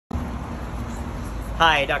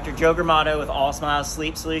Hi, Dr. Joe Grimaudo with All Smiles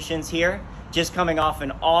Sleep Solutions here. Just coming off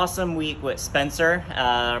an awesome week with Spencer,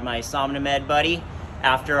 my SomnoMed buddy.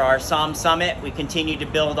 After our Som Summit, we continued to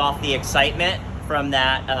build off the excitement from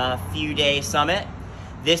that few-day summit.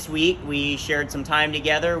 This week, we shared some time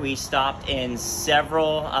together. We stopped in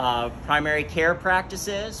several primary care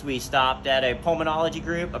practices. We stopped at a pulmonology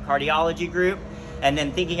group, a cardiology group, and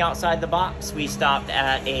then thinking outside the box, we stopped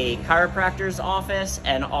at a chiropractor's office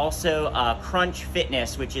and also Crunch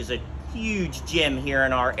Fitness, which is a huge gym here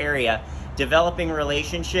in our area, developing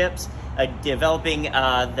relationships, developing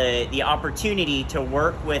the opportunity to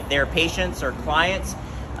work with their patients or clients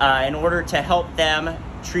in order to help them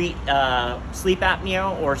treat sleep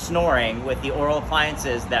apnea or snoring with the oral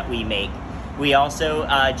appliances that we make. We also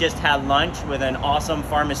just had lunch with an awesome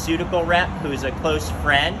pharmaceutical rep who's a close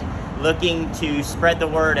friend, looking to spread the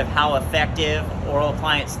word of how effective oral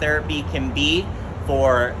appliance therapy can be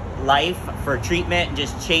for life, for treatment, and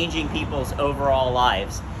just changing people's overall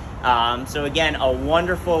lives. So again, a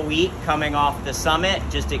wonderful week coming off the summit.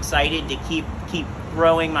 Just excited to keep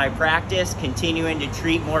growing my practice, continuing to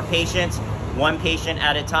treat more patients, one patient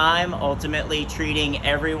at a time, ultimately treating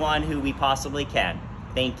everyone who we possibly can.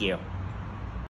 Thank you.